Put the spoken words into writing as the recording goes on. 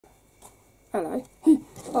Hello.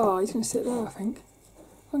 Oh, he's going to sit there, I think.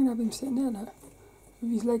 I'm going to have him sitting there, look.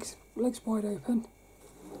 With his legs wide open.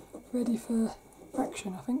 Ready for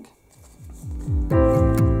action, I think.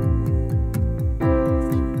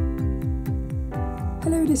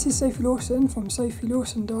 Hello, this is Sophie Lawson from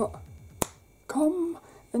sophielawson.com,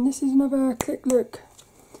 and this is another Click Look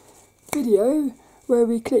video where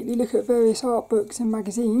we quickly look at various art books and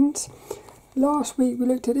magazines. Last week we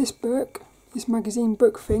looked at this book, this magazine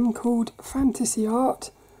book thing called Fantasy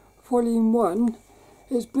Art Volume 1.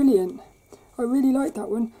 It was brilliant. I really liked that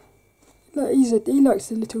one. Look, he likes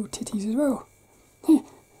the little titties as well.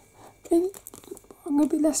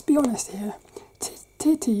 Let's be honest here.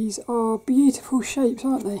 Titties are beautiful shapes,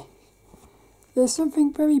 aren't they? There's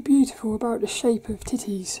something very beautiful about the shape of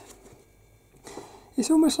titties.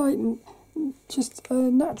 It's almost like just a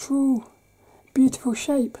natural, beautiful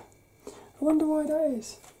shape. I wonder why that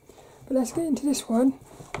is. But let's get into this one.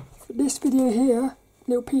 This video here,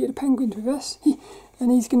 little Peter the Penguin's with us,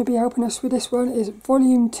 and he's going to be helping us with this one. Is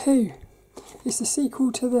Volume 2. It's the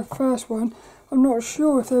sequel to the first one. I'm not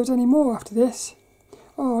sure if there was any more after this.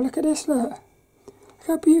 Oh, look at this, look. Look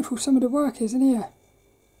how beautiful some of the work is in here.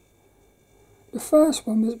 The first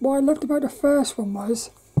one was, what I loved about the first one was,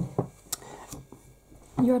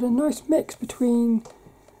 you had a nice mix between,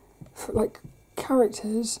 like,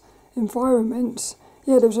 characters, environments.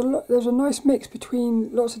 Yeah, there was a nice mix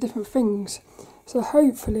between lots of different things. So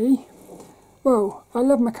hopefully, well, I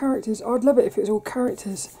love my characters. I'd love it if it was all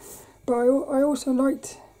characters. But I also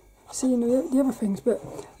liked seeing the other things. But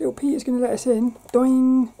little Peter's going to let us in.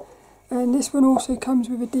 Doing. And this one also comes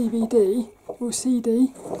with a DVD or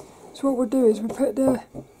CD. So what we'll do is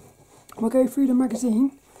we'll go through the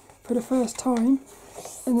magazine for the first time,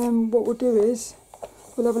 and then what we'll do is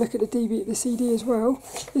we'll have a look at the CD as well.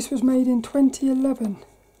 This was made in 2011.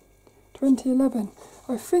 2011.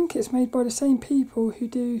 I think it's made by the same people who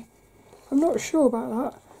do. I'm not sure about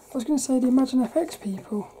that. I was going to say the ImagineFX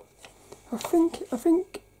people. I think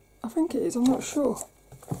it is. I'm not sure.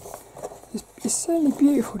 It's certainly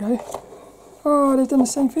beautiful though. Oh, they've done the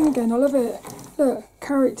same thing again. I love it. Look,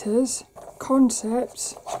 characters,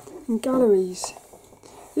 concepts, and galleries.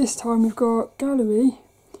 This time we've got gallery,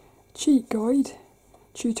 cheat guide,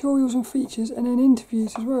 tutorials and features, and then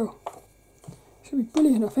interviews as well. It's going to be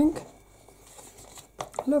brilliant, I think.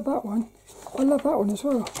 I love that one. I love that one as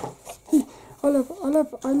well. I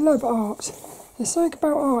love art. There's something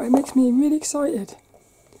about art, it makes me really excited.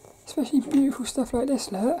 Especially beautiful stuff like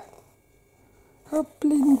this, look. How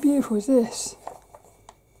bleeding beautiful is this?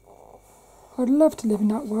 I'd love to live in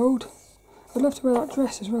that world. I'd love to wear that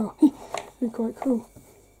dress as well. It'd be quite cool.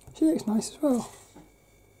 She looks nice as well.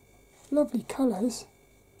 Lovely colours.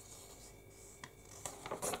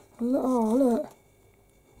 Oh, look.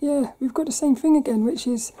 Yeah, we've got the same thing again, which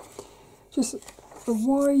is just a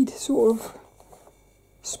wide sort of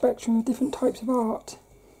spectrum of different types of art.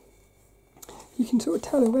 You can sort of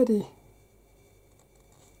tell already.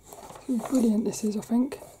 It's brilliant this is, I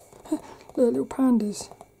think. Look, little pandas.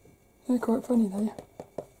 They're quite funny though.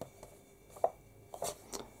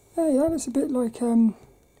 Hey, that looks a bit like, oh,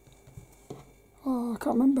 I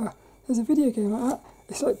can't remember. There's a video game like that.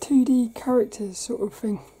 It's like 2D characters sort of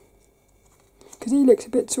thing. Because he looks a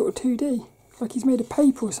bit sort of 2D. Like he's made of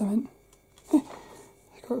paper or something.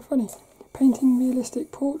 It's quite funny. Painting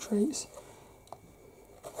realistic portraits.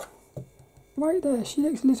 Right there, she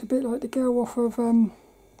looks a little bit like the girl off of,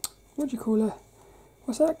 what do you call her?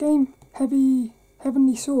 What's that game?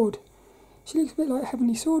 Heavenly Sword. She looks a bit like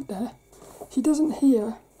Heavenly Sword there. She doesn't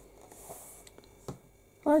here.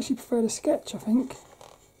 I actually prefer the sketch, I think.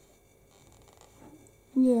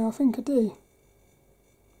 Yeah, I think I do.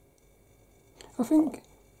 I think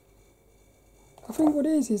what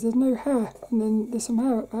it is there's no hair, and then there's some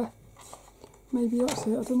hair up there. Maybe that's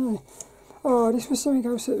it, I don't know. Oh, this was something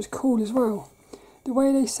else that was cool as well. The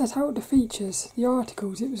way they set out the features, the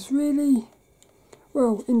articles, it was really,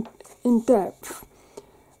 well, in depth,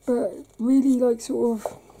 but really like sort of,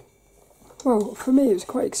 well, for me it was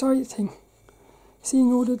quite exciting,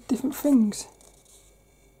 seeing all the different things.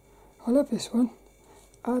 I love this one.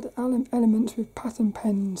 Add elements with pattern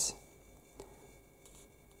pens.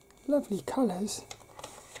 Lovely colours.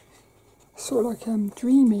 Sort of like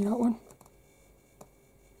dreamy, that one.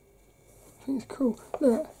 I think it's cool.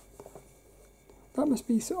 Look. That must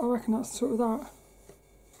be, I reckon that's sort of that.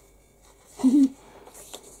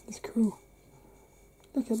 It's cool.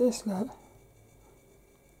 Look at this, look.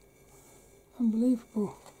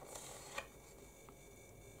 Unbelievable.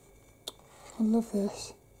 I love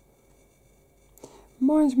this.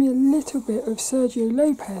 Reminds me a little bit of Sergio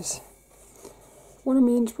Lopez. One of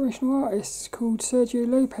my inspirational artists is called Sergio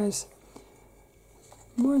Lopez.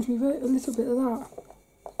 Reminds me a little bit of that.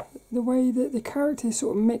 The way that the character is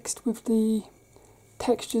sort of mixed with the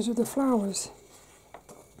textures of the flowers.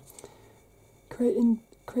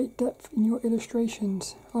 Create depth in your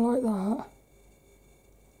illustrations. I like that.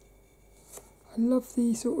 I love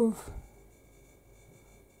the sort of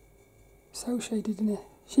cell shadedness.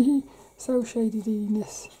 Cell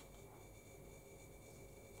shadedness.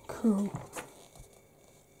 Cool.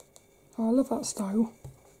 Oh, I love that style.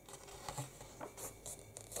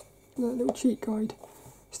 That little cheat guide.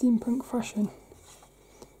 Steampunk fashion.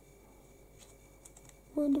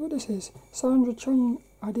 I wonder what this is. Sandra Chung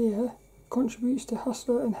idea contributes to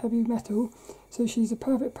hustler and heavy metal, so she's the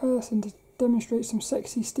perfect person to demonstrate some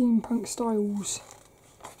sexy steampunk styles.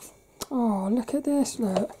 Oh, look at this,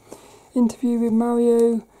 look. Interview with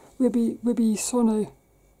Mario Wibisono.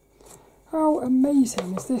 How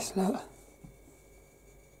amazing is this, look.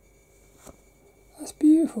 That's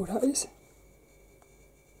beautiful, that is.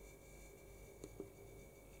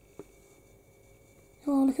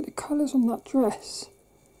 Oh, look at the colours on that dress.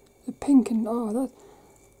 The pink and, oh,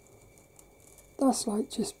 that's like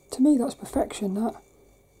just, to me that's perfection, that.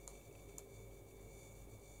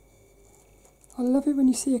 I love it when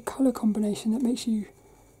you see a colour combination that makes you,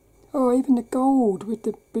 oh, even the gold with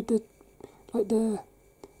the like the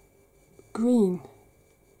green.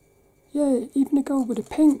 Yeah, even the gold with the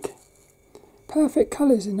pink. Perfect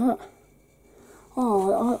colours in that.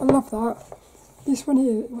 Oh, I love that. This one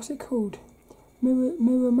here, what's it called?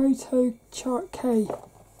 Muramoto Chart K.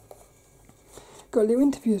 Got a little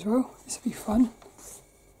interview as well. This will be fun.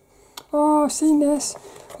 Oh, I've seen this.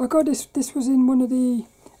 I got this. This was in one of the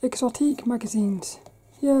Exotique magazines.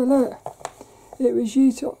 Yeah, look. It was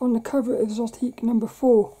used on the cover of Exotique number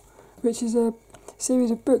 4, which is a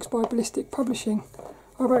series of books by Ballistic Publishing.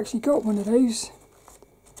 I've actually got one of those.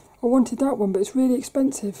 I wanted that one, but it's really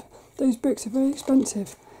expensive. Those books are very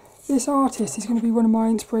expensive. This artist is going to be one of my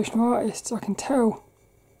inspirational artists, I can tell.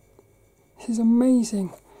 This is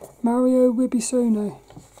amazing. Mario Wibisono.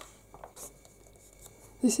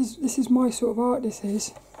 This is my sort of art, this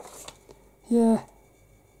is. Yeah.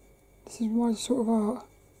 This is my sort of art.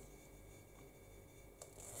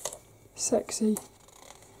 Sexy.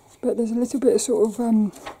 But there's a little bit of sort of,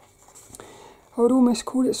 I would almost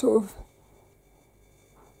call it sort of,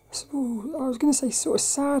 I was going to say sort of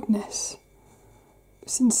sadness.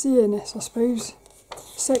 Sincereness, I suppose.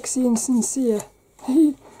 Sexy and sincere.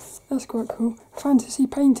 That's quite cool. Fantasy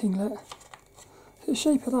painting, look. The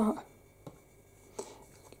shape of that.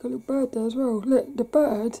 Got a little bird there as well. Look, the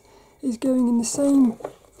bird is going in the same...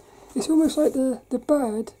 It's almost like the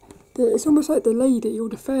bird... It's almost like the lady or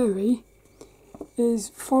the fairy is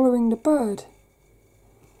following the bird.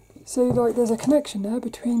 So, like, there's a connection there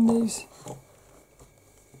between those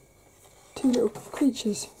two little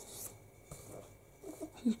creatures.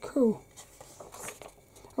 Which is cool.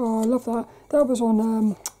 Oh, I love that. That was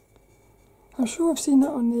on, I'm sure I've seen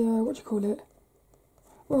that on the, what do you call it?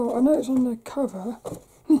 Well, I know it's on the cover.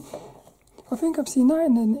 I think I've seen that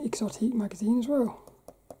in an Exotique magazine as well.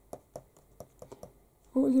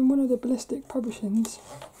 Or it was in one of the Ballistic Publishings.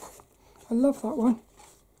 I love that one.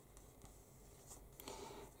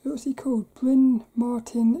 What's he called? Bryn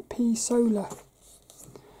Martin P. Sola.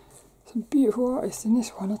 Some beautiful artists in this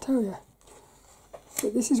one, I tell you.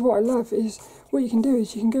 But this is what I love, is what you can do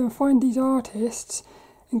is you can go and find these artists,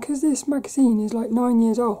 and because this magazine is like 9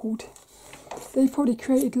 years old, they've probably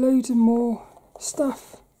created loads of more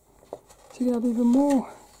stuff. So you can have even more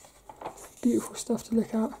beautiful stuff to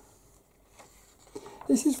look at.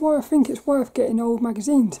 This is why I think it's worth getting old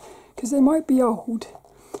magazines, because they might be old,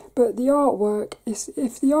 but the artwork is,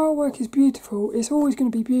 if the artwork is beautiful, it's always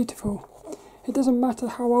going to be beautiful. It doesn't matter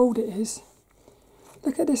how old it is.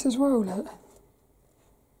 Look at this as well, look.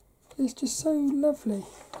 It's just so lovely.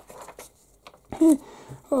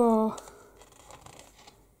 Oh,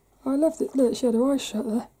 I loved it. Look, she had her eyes shut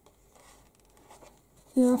there.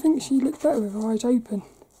 Yeah, I think she looked better with her eyes open.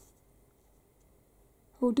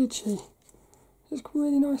 Or did she? It's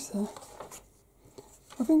really nice there.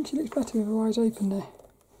 I think she looks better with her eyes open there.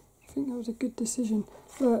 I think that was a good decision.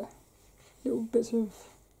 Look, little bits of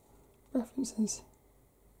references.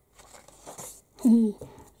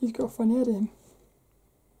 He's got a funny head in him.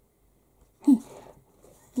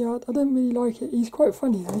 Yeah, I don't really like it. He's quite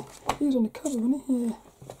funny though. He was on the cover, wasn't he? Yeah.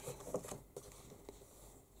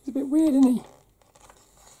 He's a bit weird, isn't he?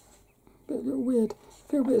 A little weird.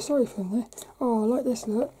 I feel a bit sorry for him there. Oh, I like this,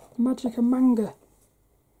 look. Magic and Manga.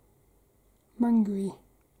 Mangery.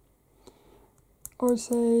 I would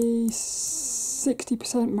say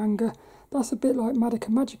 60% manga. That's a bit like Magica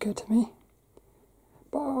Magica to me.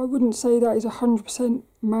 But I wouldn't say that is 100%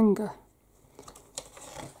 manga.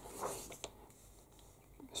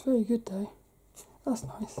 It's very good though. That's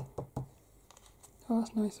nice. Oh,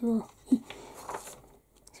 that's nice as well.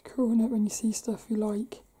 It's cool, isn't it, when you see stuff you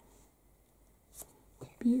like? It's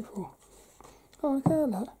beautiful. Oh, look at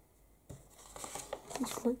that.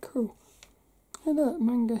 That's quite cool. Look at that,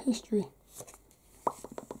 manga history.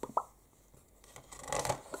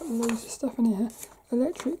 Got loads of stuff in here.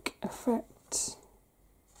 Electric effects.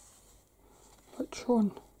 Like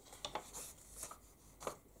Tron.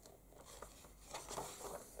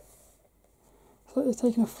 It's like they've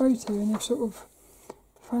taken a photo and they've sort of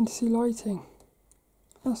fantasy lighting.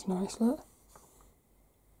 That's nice, look.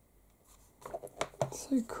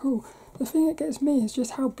 So cool. The thing that gets me is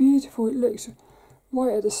just how beautiful it looks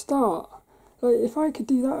right at the start. Like, if I could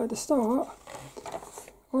do that at the start,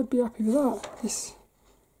 I'd be happy with that. It's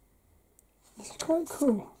quite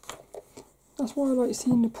cool. That's why I like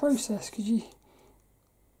seeing the process, because you...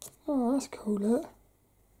 Oh, that's cool, look.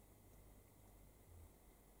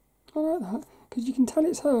 I like that, because you can tell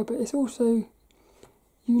it's her, but it's also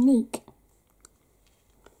unique.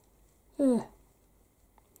 Yeah.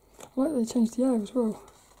 I like that they changed the hair as well.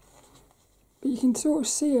 But you can sort of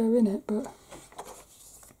see her in it, but...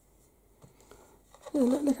 Yeah,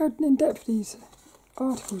 look how in-depth these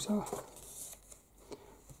articles are.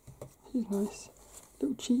 She's nice.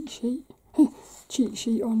 Little cheat sheet. Cheat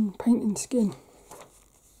sheet on painting skin.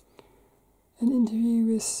 An interview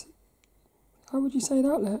with... How would you say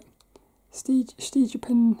that, look?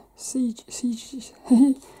 Stejepan...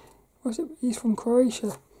 What's it? He's from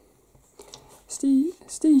Croatia.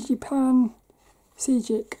 Stejepan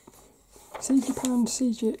Sejic. Stejepan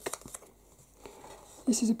Sejic.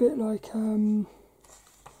 This is a bit like...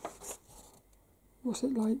 what's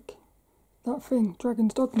it like? That thing,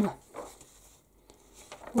 Dragon's Dogma.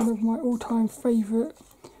 One of my all-time favourite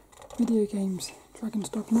video games, Dragon's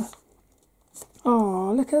Dogma.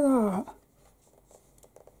 Oh, look at that.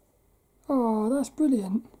 Oh, that's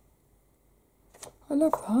brilliant. I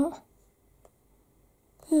love that.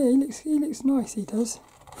 Yeah, he looks nice, he does.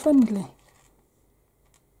 Friendly.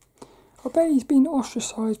 I bet he's been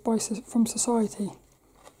ostracised from society.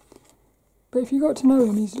 But if you got to know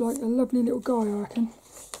him, he's like a lovely little guy, I reckon.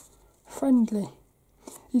 Friendly.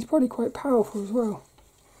 He's probably quite powerful as well.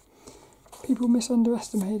 People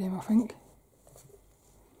misunderestimated him, I think.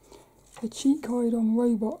 A cheat guide on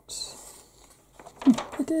robots.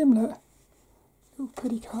 Look at him, look. Little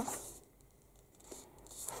pretty cut.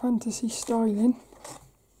 Fantasy styling.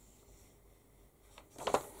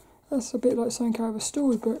 That's a bit like something out of a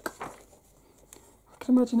storybook. I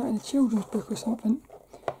can imagine that in a children's book or something.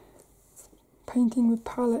 Painting with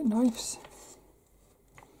palette knives.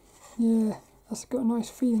 Yeah, that's got a nice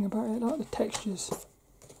feeling about it, like the textures.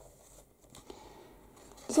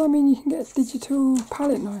 Does that mean you can get digital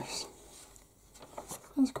palette knives?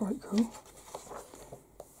 That's quite cool.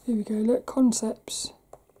 Here we go, look, concepts.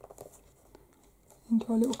 Into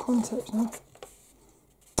our little concepts now.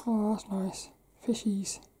 Oh, that's nice.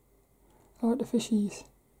 Fishies. I like the fishies.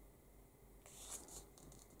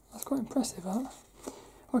 That's quite impressive, that.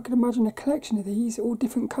 I could imagine a collection of these, all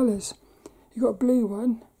different colours. You've got a blue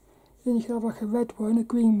one, then you could have like a red one, a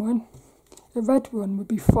green one. A red one would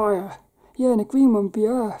be fire. Yeah, and a green one would be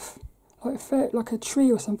earth. Like a tree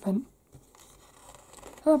or something.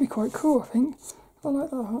 That'd be quite cool, I think. I like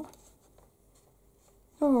that.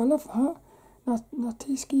 Oh, I love that.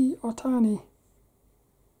 Natiski Otani.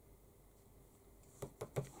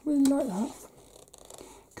 Really like that.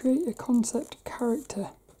 Create a concept character.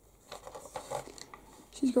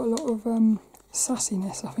 She's got a lot of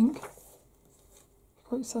sassiness, I think.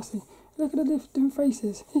 Quite sassy. Look at the different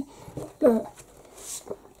faces. Look.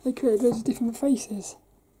 They created loads of different faces.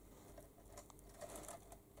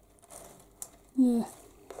 Yeah.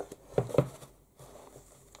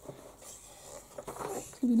 There's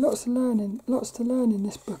going to be lots to learn in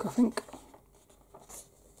this book, I think.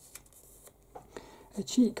 A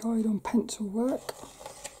cheat guide on pencil work.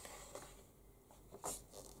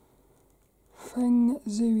 Feng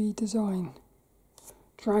Zui design.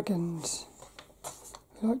 Dragons.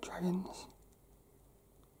 I like dragons.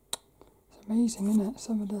 It's amazing, isn't it?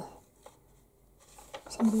 Some of the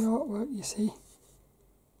artwork you see.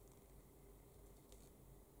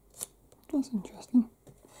 That's interesting.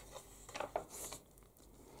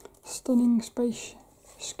 Stunning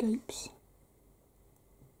spacescapes.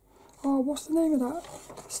 Oh, what's the name of that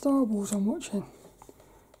Star Wars I'm watching?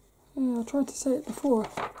 Yeah, I tried to say it before.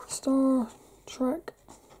 Star Trek.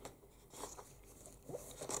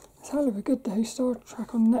 It's hell of a good though. Star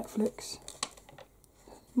Trek on Netflix.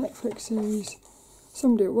 Netflix series.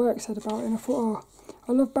 Somebody at work said about it and I thought, oh,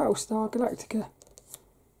 I love Battlestar Galactica.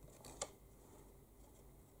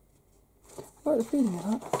 I like the feeling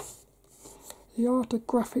of that. The Art of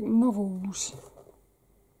Graphic Novels.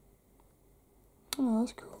 Oh,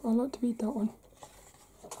 that's cool. I like to read that one.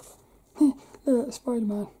 Look at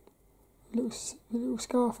Spider-Man. With a little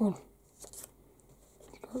scarf on. It's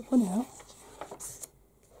quite funny, huh?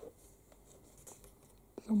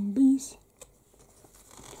 Zombies.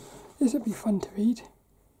 This would be fun to read.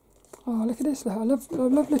 Oh, look at this. I love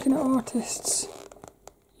looking at artists'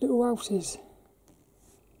 little houses.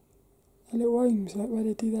 Their little homes, like where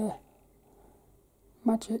they do their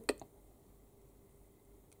magic.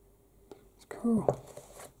 It's cool.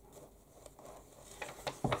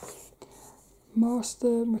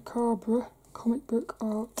 Master Macabre comic book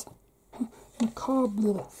art.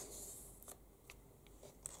 Macabre.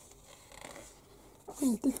 I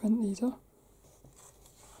think they're different, these are.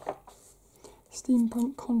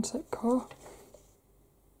 Steampunk concept car.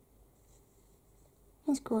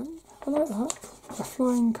 That's great. I like that. A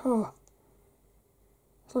flying car.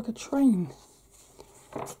 It's like a train.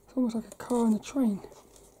 It's almost like a car and a train.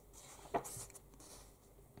 A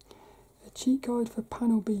cheat guide for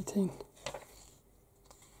panel beating.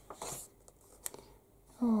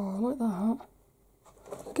 Oh, I like that.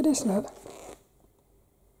 Look at this, look.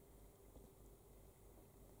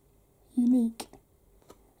 Unique.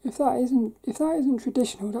 If that isn't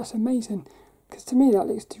traditional, that's amazing. Because to me that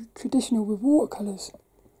looks traditional with watercolours,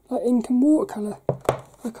 like ink and watercolour.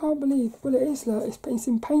 I can't believe. Well, it is. Look, it's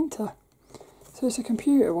in Painter, so it's a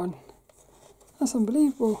computer one. That's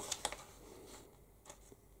unbelievable.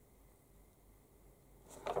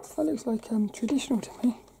 That looks like traditional to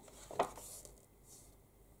me.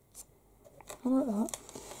 I like that.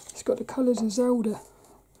 It's got the colours of Zelda.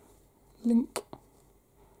 Link.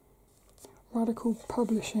 Radical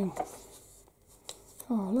Publishing.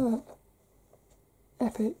 Oh, look.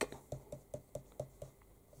 Epic.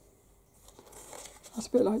 That's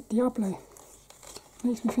a bit like Diablo.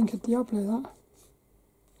 Makes me think of Diablo, that.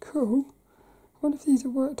 Cool. I wonder if these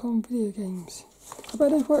have worked on video games. I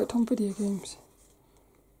bet they've worked on video games.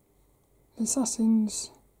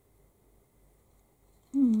 Assassins.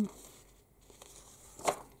 Be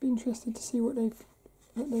interested to see what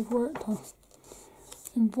they've worked on.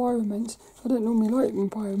 Environments. I don't normally like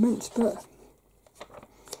environments, but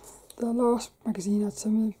the last magazine had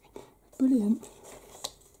some brilliant.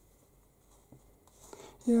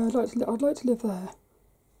 Yeah, I'd like to live there.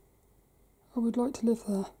 I would like to live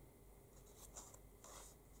there.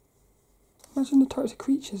 Imagine the types of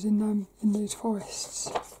creatures in those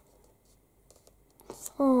forests.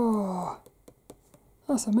 Oh,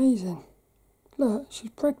 that's amazing. Look,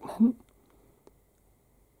 she's pregnant.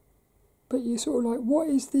 But you're sort of like, what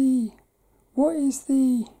is the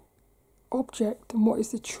object and what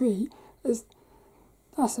is the tree?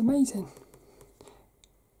 That's amazing.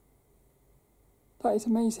 That is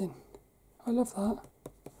amazing. I love that.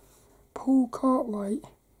 Paul Cartwright.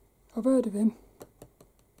 I've heard of him.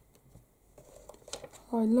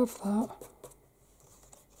 I love that.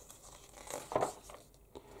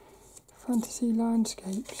 Fantasy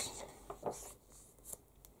landscapes.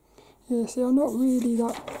 Yeah, see, I'm not really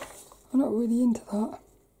into that.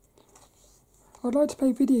 I'd like to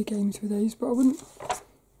play video games with these, but I'm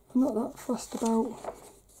not that fussed about.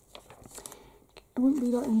 I wouldn't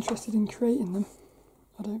be that interested in creating them,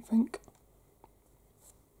 I don't think.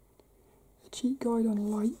 A cheat guide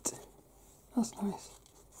on light. That's nice.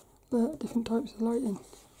 Look, different types of lighting.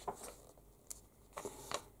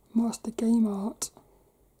 Master game art.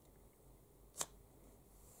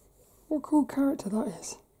 What a cool character that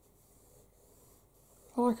is.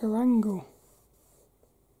 I like her angle.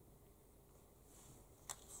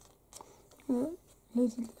 Oh,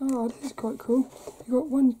 this is quite cool.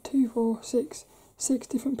 You've got 6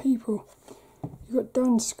 different people. You've got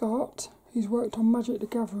Dan Scott, who's worked on Magic the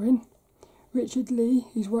Gathering. Richard Lee,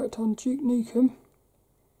 who's worked on Duke Nukem.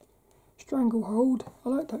 Stranglehold, I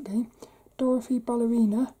like that game. Dorothy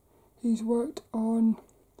Ballerina, who's worked on...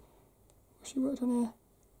 What's she worked on here?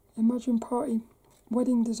 Imagine Party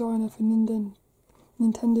Wedding Designer for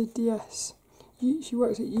Nintendo DS. She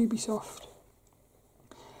works at Ubisoft.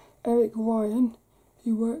 Eric Ryan,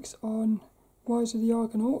 who works on Rise of the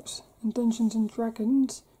Argonauts and Dungeons and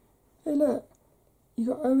Dragons. Hey look, you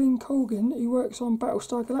got Owen Colgan, who works on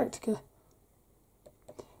Battlestar Galactica.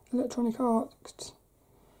 Electronic Arts.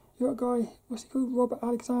 You got a guy, what's he called? Robert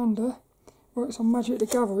Alexander, works on Magic the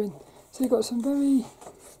Gathering. So you've got some very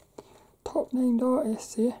top named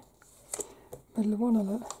artists here. Medal of Honor,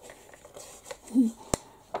 look.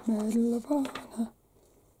 Medal of Honor.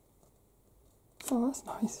 Oh, that's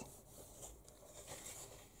nice.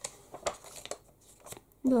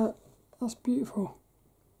 Look, that's beautiful.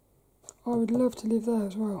 I would love to live there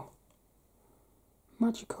as well.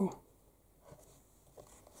 magical.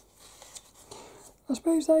 I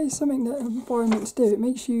suppose that is something that environments do. It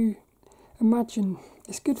makes you imagine.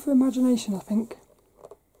 It's good for imagination, I think.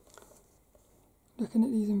 Looking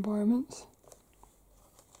at these environments.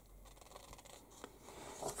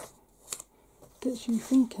 Gets you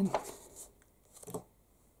thinking.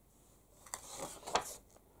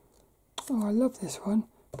 Oh, I love this one.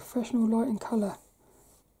 Professional light and colour.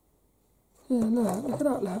 Yeah, look at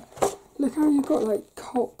that, look. Look how you've got like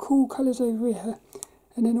cool colours over here,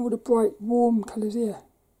 and then all the bright, warm colours here.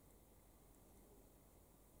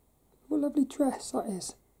 What a lovely dress that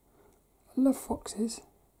is. I love foxes.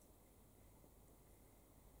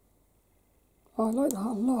 Oh, I like that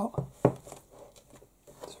a lot.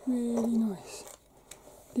 It's really nice.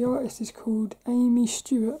 The artist is called Amy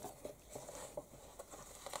Stewart.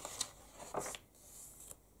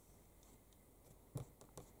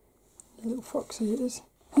 Little foxy it is.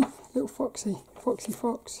 Little foxy. Foxy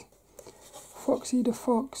fox. Foxy the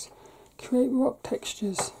fox. Create rock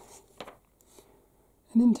textures.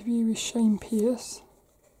 An interview with Shane Pierce.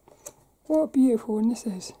 What a beautiful one this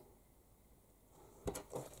is.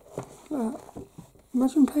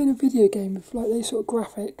 Imagine playing a video game with like those sort of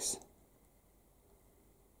graphics.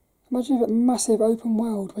 Imagine if a massive open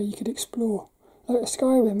world where you could explore. Like a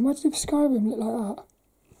Skyrim. Imagine if Skyrim looked like that.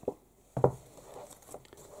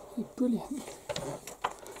 Brilliant.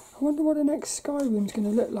 I wonder what the next Skyrim's going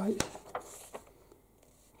to look like.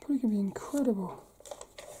 Probably going to be incredible.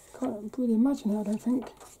 Can't really imagine it, I don't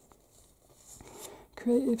think.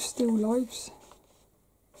 Creative still lifes.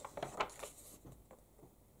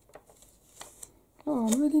 Oh,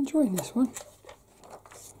 I'm really enjoying this one.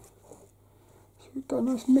 So we've got a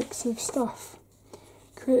nice mix of stuff.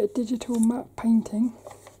 Create a digital map painting.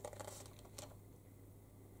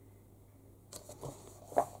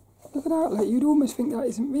 Look at that, like you'd almost think that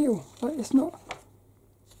isn't real. Like it's not.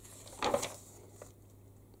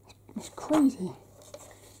 It's crazy.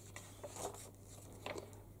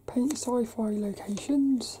 Paint sci-fi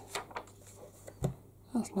locations.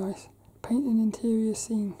 That's nice. Paint an interior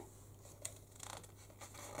scene.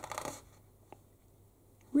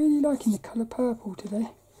 Really liking the colour purple today.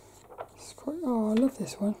 It's quite. Oh, I love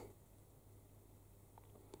this one.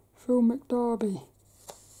 Phil McDarby.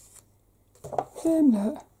 Him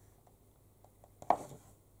that.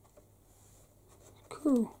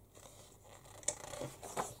 Cool.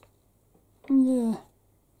 Yeah,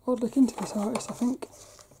 I'll look into this artist, I think.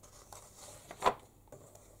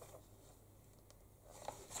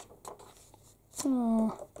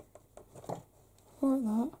 Oh, I like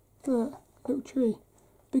that. Look, little tree.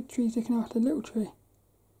 Big tree's looking after a little tree.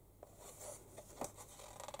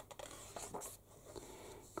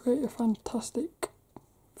 Create a fantastic,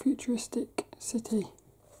 futuristic city.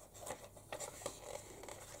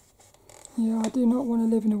 Yeah, I do not want to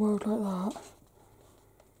live in a world like that.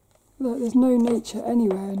 Look, there's no nature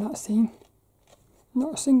anywhere in that scene.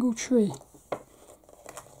 Not a single tree.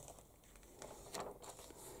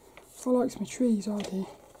 I like my trees, I do.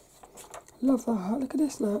 Love that. Look at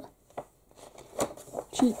this, look.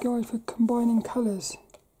 Cheap guide for combining colours.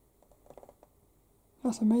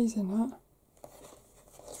 That's amazing, that.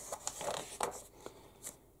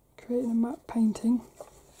 Creating a map painting.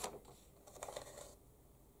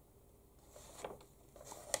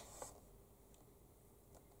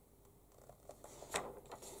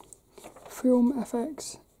 Film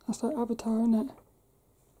FX, that's like Avatar, isn't it?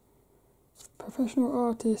 Professional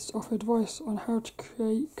artists offer advice on how to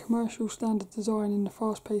create commercial standard design in the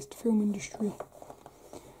fast-paced film industry.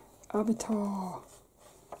 Avatar.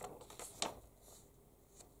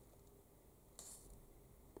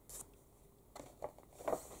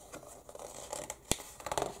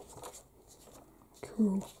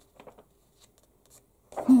 Cool.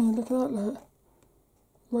 Yeah, look at that, look.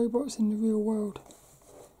 Robots in the real world.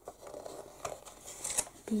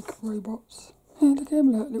 Big robots. Hey, look at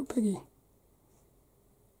him, look, little piggy.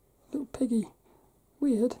 Little piggy.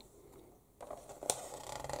 Weird.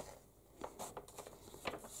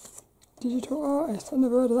 Digital artist. I've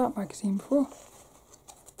never heard of that magazine before.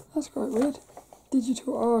 That's quite weird.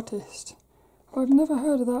 Digital artist. I've never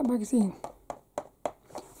heard of that magazine.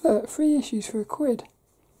 Look, 3 issues for £1.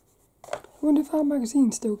 I wonder if that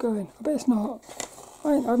magazine's still going. I bet it's not.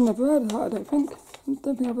 I've never heard of that, I don't think. I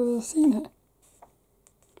don't think I've ever seen it.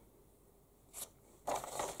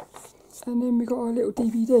 And then we got our little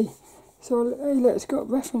DVD. So, hey look, it's got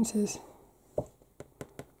references.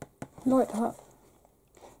 Like that.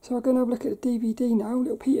 So I'm going to have a look at the DVD now.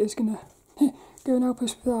 Little Peter's going to go and help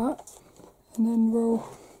us with that. And then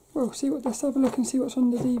we'll see what, let's have a look and see what's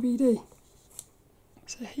on the DVD.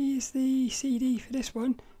 So here's the CD for this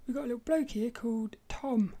one. we've got a little bloke here called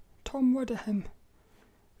Tom Rudderham.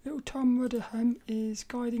 Little Tom Rudderham is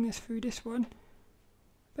guiding us through this one.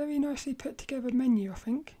 Very nicely put together menu, I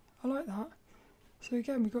think. I like that. So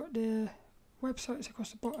again, we've got the websites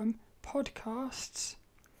across the bottom, podcasts,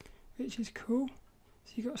 which is cool.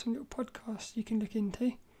 So you've got some little podcasts you can look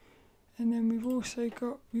into. And then we've also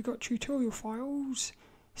got tutorial files,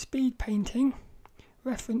 speed painting,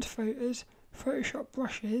 reference photos, Photoshop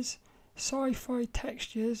brushes, sci-fi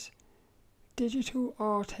textures, digital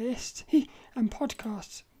artist, and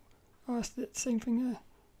podcasts. Oh, it's the same thing there.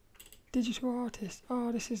 Digital artist.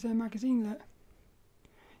 Oh, this is their magazine, look.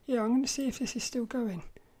 Yeah, I'm going to see if this is still going.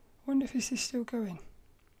 I wonder if this is still going.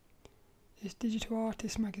 It's Digital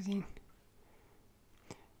Artist magazine.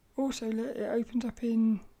 Also, look, it opens up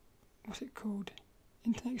in, what's it called?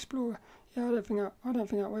 Internet Explorer. Yeah, I don't think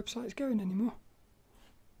that website's going anymore.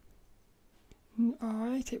 Oh,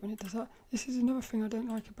 I hate it when it does that. This is another thing I don't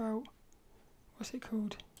like about, what's it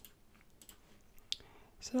called?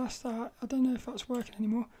 So that's that. I don't know if that's working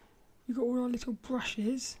anymore. We've got all our little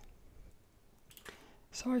brushes.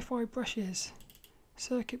 Sci-fi brushes.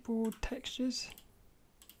 Circuit board textures.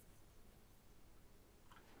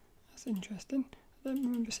 That's interesting. I don't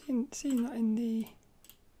remember seeing that in the...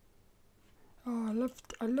 Oh,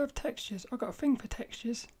 I love textures. I got a thing for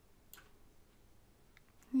textures.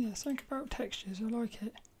 Yeah, something about textures. I like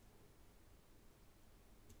it.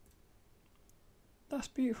 That's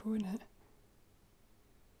beautiful, isn't it?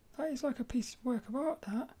 That is like a piece of work of art,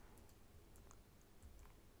 that.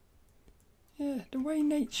 Yeah, the way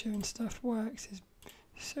nature and stuff works is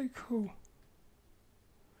so cool.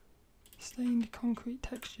 Stained concrete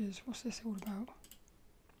textures. What's this all about?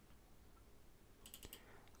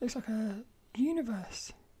 Looks like a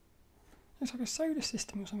universe. Looks like a solar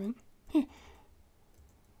system or something. It's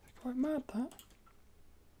quite mad, that.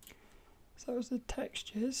 So that was the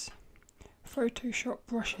textures. Photoshop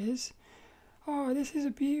brushes. Oh, this is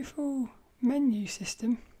a beautiful menu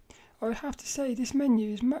system. I would have to say this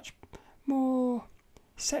menu is much more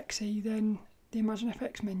sexy than the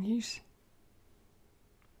ImagineFX menus.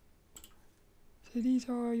 So these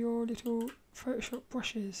are your little Photoshop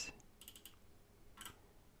brushes.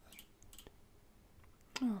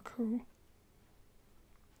 Oh, cool.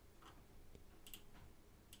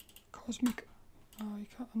 Cosmic. Oh, you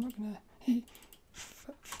can't. I'm not gonna.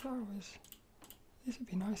 Flowers. This would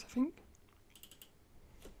be nice, I think.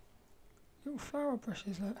 Little flower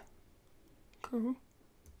brushes, look. Cool.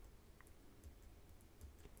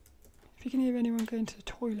 If you can hear anyone going to the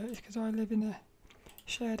toilet, it's because I live in a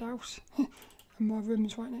shared house and my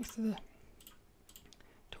room's right next to the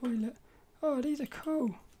toilet. Oh, these are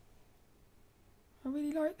cool. I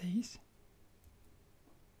really like these.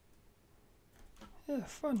 Yeah,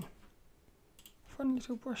 fun. Fun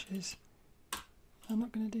little brushes. I'm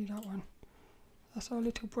not going to do that one. That's our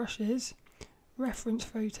little brushes. Reference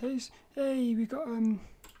photos. Hey, we've got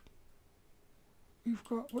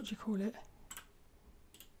what do you call it?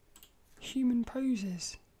 Human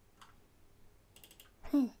poses.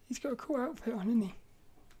 He's got a cool outfit on, hasn't he?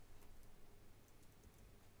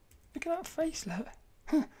 Look at that face, look.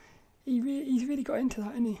 He's really got into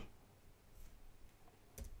that, hasn't he?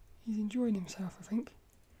 He's enjoying himself, I think.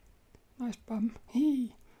 Nice bum.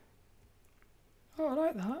 Oh, I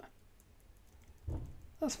like that.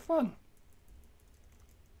 That's fun.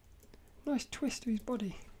 Nice twist to his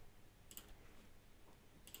body.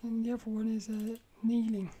 And the other one is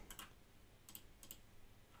kneeling.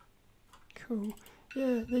 Cool.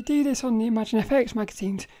 Yeah, they do this on the ImagineFX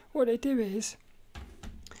magazines. What they do is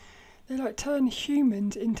they like turn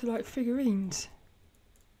humans into like figurines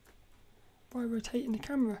by rotating the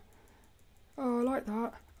camera. Oh, I like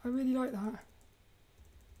that. I really like that.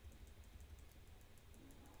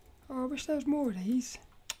 Oh, I wish there was more of these.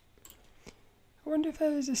 I wonder if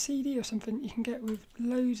there is a CD or something you can get with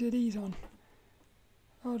loads of these on.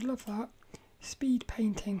 Oh, I'd love that. Speed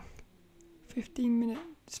painting. 15-minute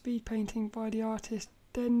speed painting by the artist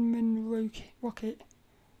Denman Rocket.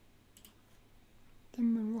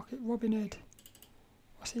 Robin Hood.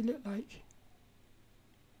 What's he look like?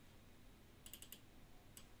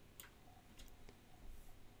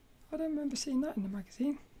 I don't remember seeing that in the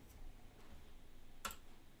magazine.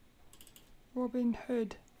 Robin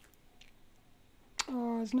Hood.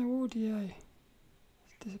 Oh, there's no audio.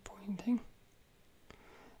 It's disappointing.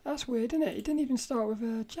 That's weird, isn't it? He didn't even start with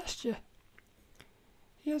a gesture.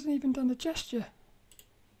 He hasn't even done a gesture.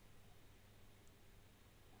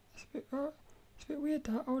 It's a bit weird,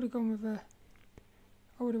 that. I would have gone with a...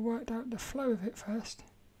 I would have worked out the flow of it first.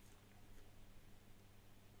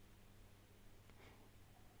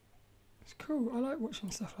 It's cool. I like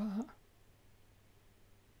watching stuff like that.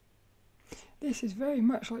 This is very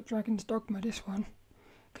much like Dragon's Dogma, this one.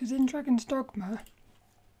 Because in Dragon's Dogma,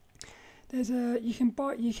 there's you can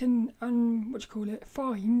find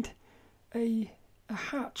a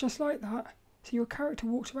hat just like that. So your character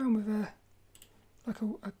walks around with a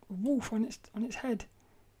wolf on its head.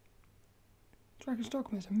 Dragon's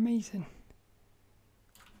Dogma is amazing.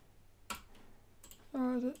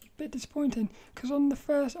 Oh, it's a bit disappointing because on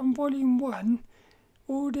volume 1,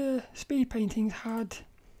 all the speed paintings had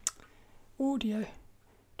audio,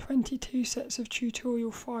 22 sets of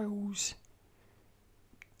tutorial files,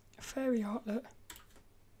 fairy artlet.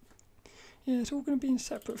 Yeah, it's all going to be in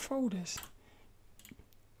separate folders.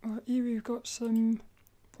 Right, here we've got some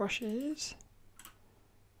brushes.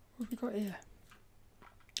 What have we got here?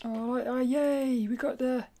 Oh, yay! We got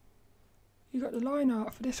the line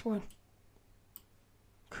art for this one.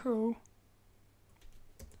 Cool.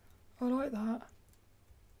 I like that.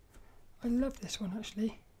 I love this one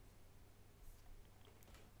actually.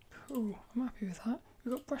 Cool, I'm happy with that.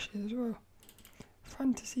 We've got brushes as well.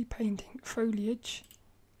 Fantasy painting, foliage.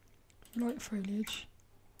 Light foliage.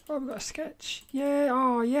 Oh, we've got a sketch. Yeah,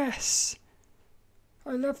 oh yes!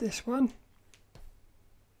 I love this one.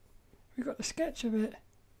 We've got the sketch of it.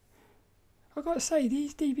 I've got to say,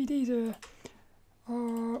 these DVDs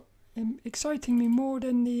are exciting me more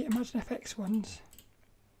than the ImagineFX ones.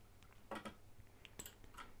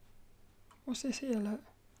 What's this here, look?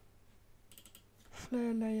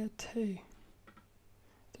 Flare layer 2.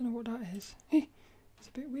 Don't know what that is. It's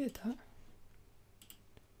a bit weird, that.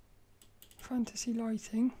 Fantasy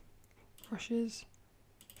lighting. Brushes.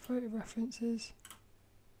 Photo references.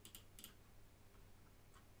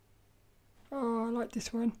 Oh, I like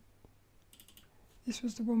this one. This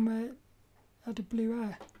was the one where it had the blue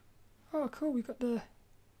hair. Oh, cool, we got the...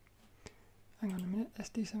 Hang on a minute, let's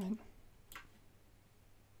do something.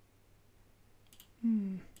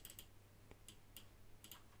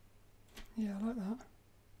 Yeah, I like that.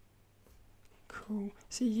 Cool.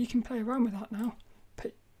 See, you can play around with that now.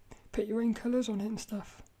 Put your own colours on it and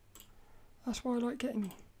stuff. That's why I like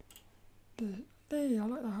getting the... There, I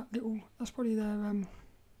like that little... That's probably their...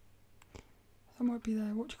 that might be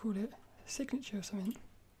their, what do you call it? Signature or something.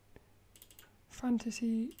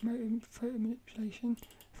 Fantasy photo manipulation.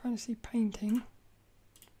 Fantasy painting.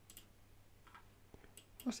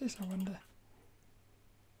 What's this, I wonder?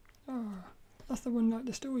 Oh, that's the one like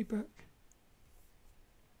the storybook.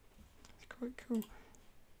 It's quite cool.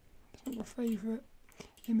 It's not my favourite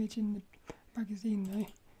image in the magazine though.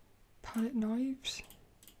 Palette knives.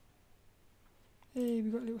 Hey,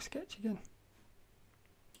 we've got a little sketch again.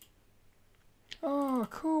 Oh,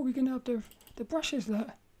 cool, we're going to have the brushes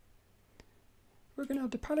there. We're going to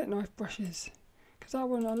have the palette knife brushes. Because that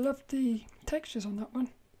one, I love the textures on that one.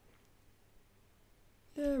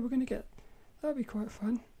 Yeah, we're going to get... That'll be quite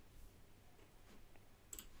fun.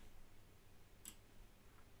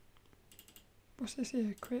 What's this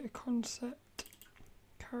here? Create a concept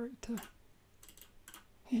character.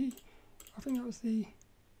 I think that was the...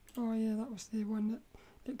 Oh yeah, that was the one that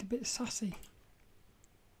looked a bit sassy.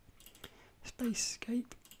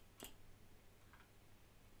 Spacescape.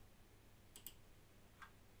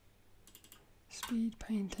 Speed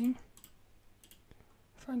painting.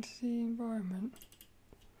 Fantasy environment. I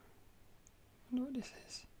wonder what this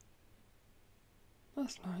is.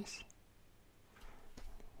 That's nice.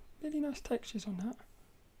 Really nice textures on that.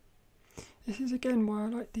 This is again why I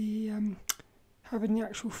like the having the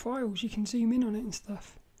actual files. You can zoom in on it and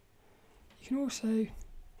stuff. You can also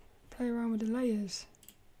play around with the layers.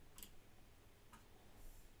 I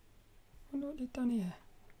wonder what they've done here.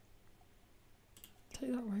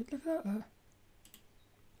 Take that way. Look at that, look.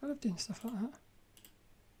 I love doing stuff like that.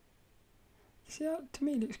 See, that to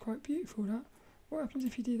me looks quite beautiful, that. What happens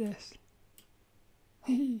if you do this?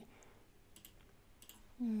 Yeah,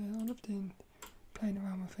 I love playing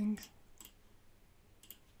around with things.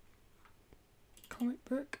 Comic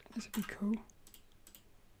book, this would be cool.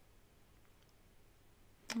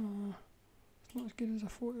 Oh, it's not as good as I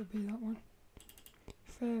thought it would be, that one.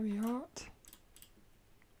 Fairy art.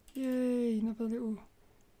 Yay, another little...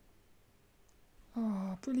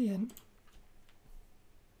 Oh, brilliant.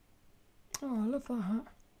 Oh, I love that.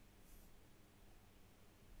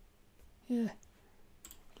 Yeah.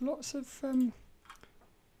 Lots of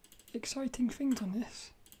exciting things on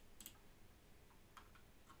this.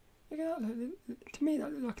 Look at that, look, to me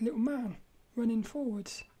that looked like a little man running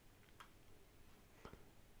forwards.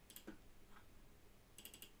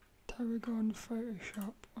 Tarragon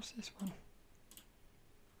Photoshop, what's this one?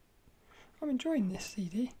 I'm enjoying this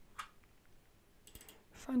CD.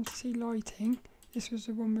 Fantasy lighting, this was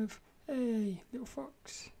the one with, hey, little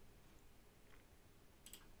fox.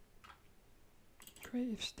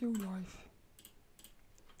 Creative Still Life.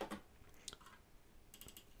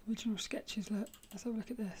 Original sketches, look. Let's have a look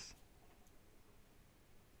at this.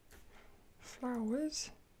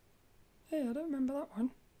 Flowers. Hey, I don't remember that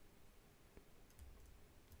one.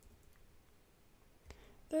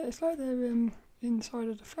 It's like they're inside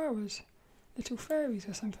of the flowers. Little fairies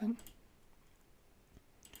or something.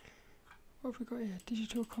 What have we got here?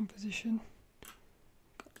 Digital composition.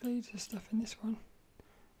 Got loads of stuff in this one.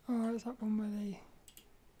 Oh, it's that one where they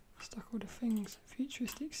stuck all the things.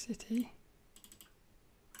 Futuristic city.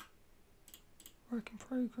 Work in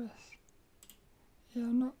progress. Yeah,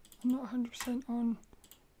 I'm not 100% on.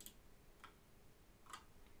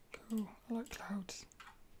 Cool. I like clouds.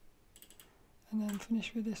 And then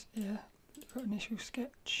finish with this here. Got initial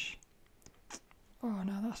sketch. Oh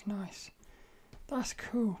no, that's nice. That's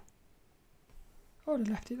cool. I would have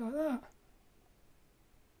left it like that.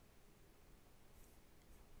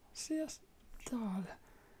 See, that's dull.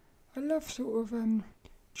 I love sort of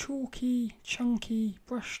chalky, chunky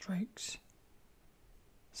brush strokes.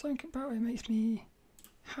 Something about it makes me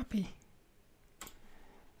happy.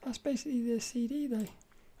 That's basically the CD though.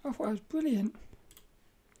 I thought it was brilliant.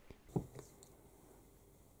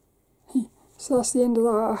 So that's the end of that.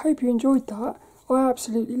 I hope you enjoyed that. I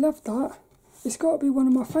absolutely loved that. It's got to be one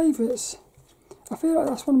of my favourites. I feel like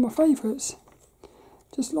that's one of my favourites.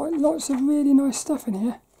 Just like lots of really nice stuff in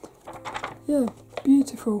here. Yeah,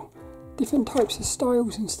 beautiful. Different types of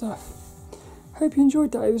styles and stuff. Hope you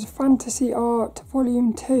enjoyed that. It was Fantasy Art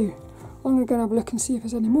Volume 2. I'm going to go and have a look and see if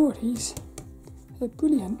there's any more of these. They're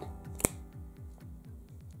brilliant.